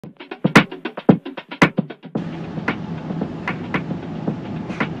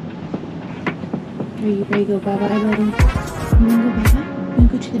Are you ready to go bye-bye, buddy? You wanna go bye-bye? You wanna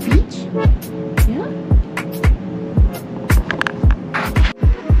go to the beach? Yeah?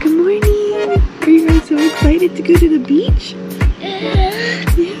 Good morning! Are you guys so excited to go to the beach? Yeah!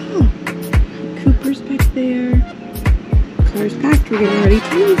 Cooper's back there. Car's packed. We're getting ready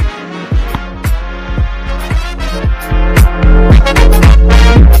to leave.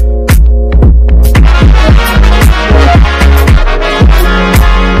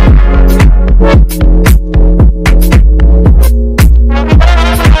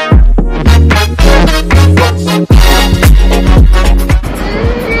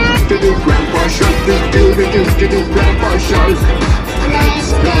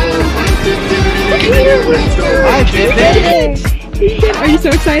 Are you so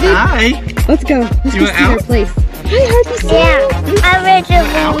excited? Hi. Let's go. Let's You go went see out? our place. Hi, Harvey. Yeah, I read to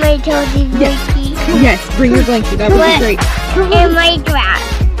bring my toady blankie. Yes, bring your blanket. That would be great. In my dress.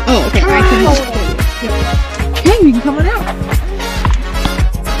 Oh, okay. I can hold it. Okay, you can come on out.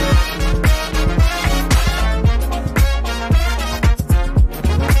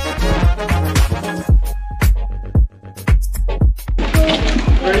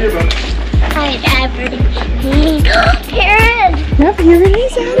 Hi, everything. Here it is. Yep, here it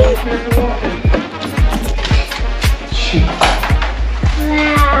is, Addie.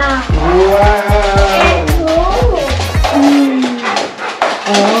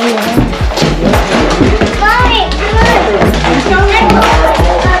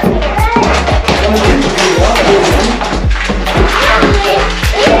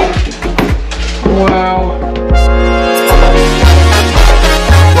 Wow.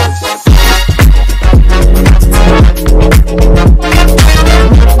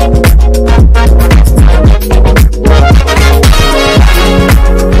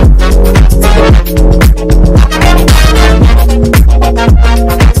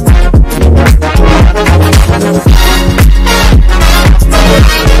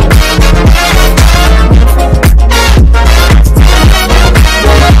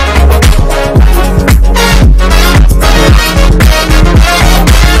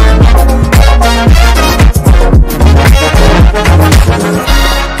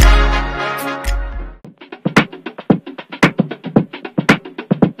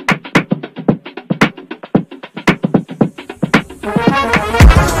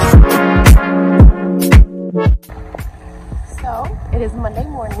 It is Monday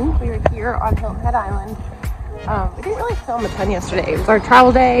morning. We are here on Hilton Head Island. We didn't really film a ton yesterday. It was our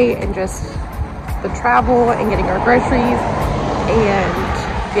travel day and just the travel and getting our groceries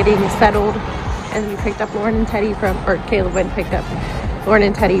and getting settled. And we picked up Lauren and Teddy from, or Caleb went and picked up Lauren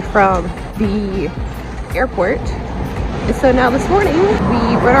and Teddy from the airport. And so now this morning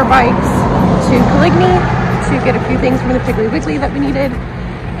we rode our bikes to Caligny to get a few things from the Piggly Wiggly that we needed.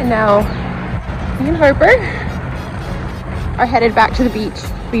 And now me and Harper are headed back to the beach.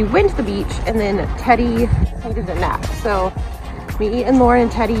 We went to the beach and then Teddy needed a nap. So me and Lauren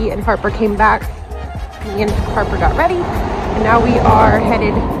and Teddy and Harper came back. Me and Harper got ready and now we are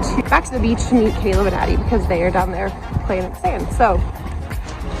headed back to the beach to meet Caleb and Addie because they are down there playing in the sand. So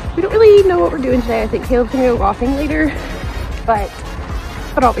we don't really know what we're doing today. I think Caleb's gonna go golfing later, but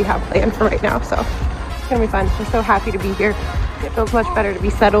that's all we have planned for right now. So it's gonna be fun. We're so happy to be here. It feels much better to be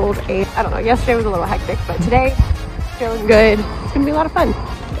settled. And I don't know, yesterday was a little hectic, but today feeling good. It's gonna be a lot of fun.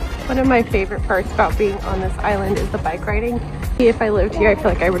 One of my favorite parts about being on this island is the bike riding. If I lived here, I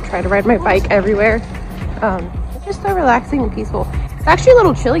feel like I would try to ride my bike everywhere. It's just so relaxing and peaceful. It's actually a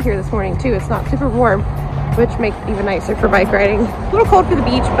little chilly here this morning too. It's not super warm, which makes it even nicer for bike riding. A little cold for the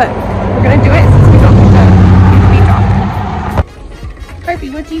beach, but we're gonna do it since we don't get the beach off. Harvey,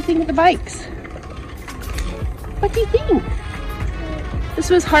 what do you think of the bikes? What do you think? This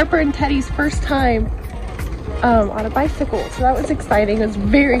was Harper and Teddy's first time on a bicycle, so that was exciting. It was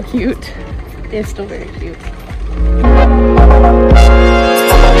very cute. It's still very cute.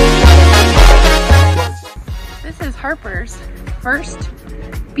 This is Harper's first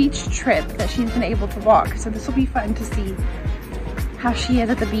beach trip that she's been able to walk, so this will be fun to see how she is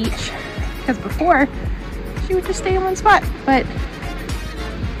at the beach, because before she would just stay in one spot. But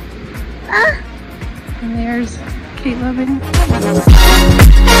and there's Caleb and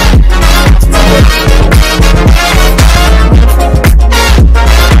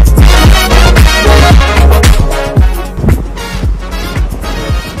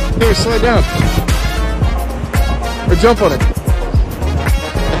Here, slide down. Or jump on it.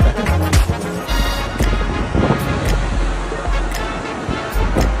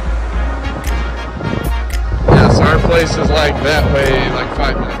 Yeah, so our place is like that way, like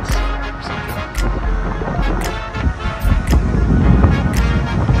 5 minutes. Or something.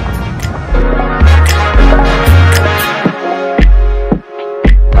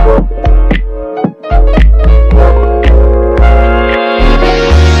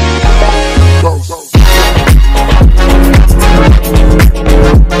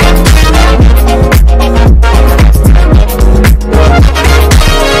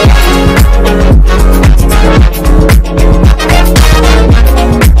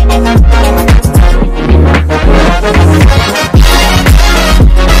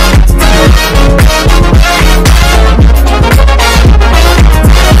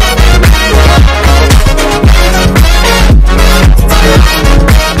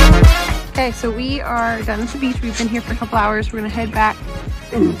 Okay, so we are done at the beach. We've been here for a couple hours. We're gonna head back,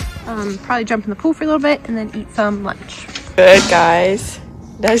 probably jump in the pool for a little bit and then eat some lunch. Good, guys.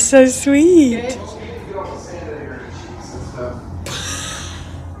 That's so sweet.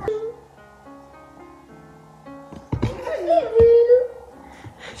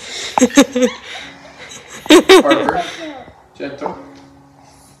 Harper, gentle.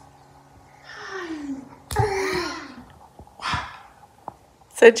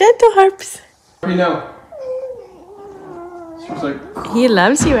 So gentle, Harps. What do you know? She was like, He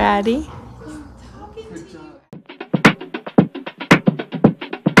loves you, Addie. good job.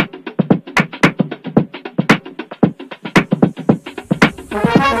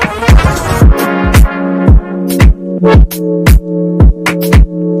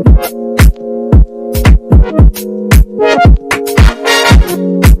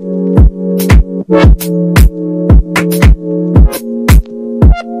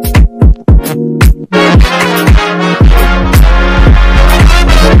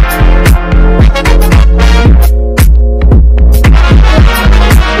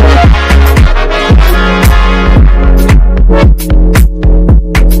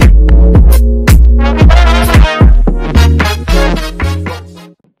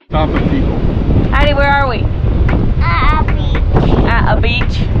 Top of people. Addie, where are we? At a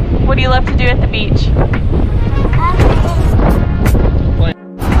beach. What do you love to do at the beach?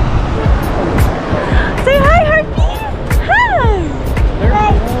 Say hi, Harpy.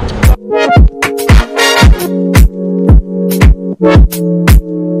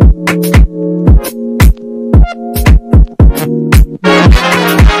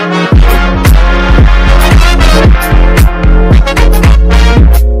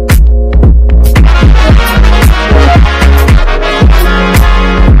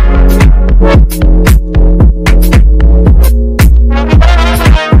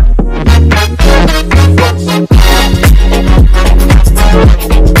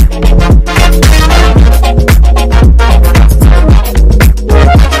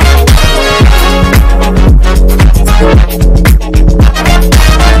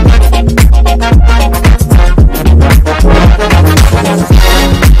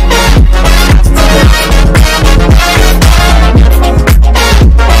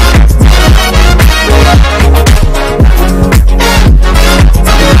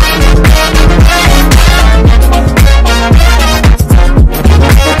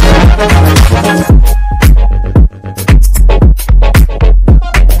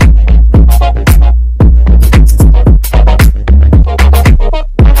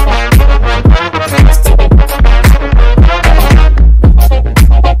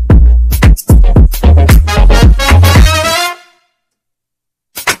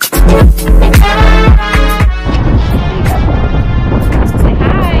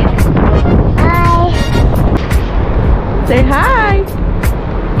 Say hi.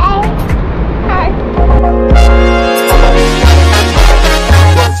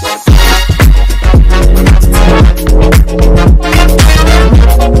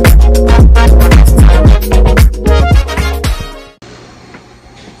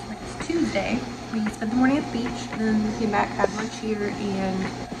 It's Tuesday. We spent the morning at the beach, and then we came back, had lunch here,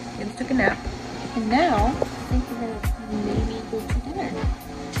 and took a nap. And now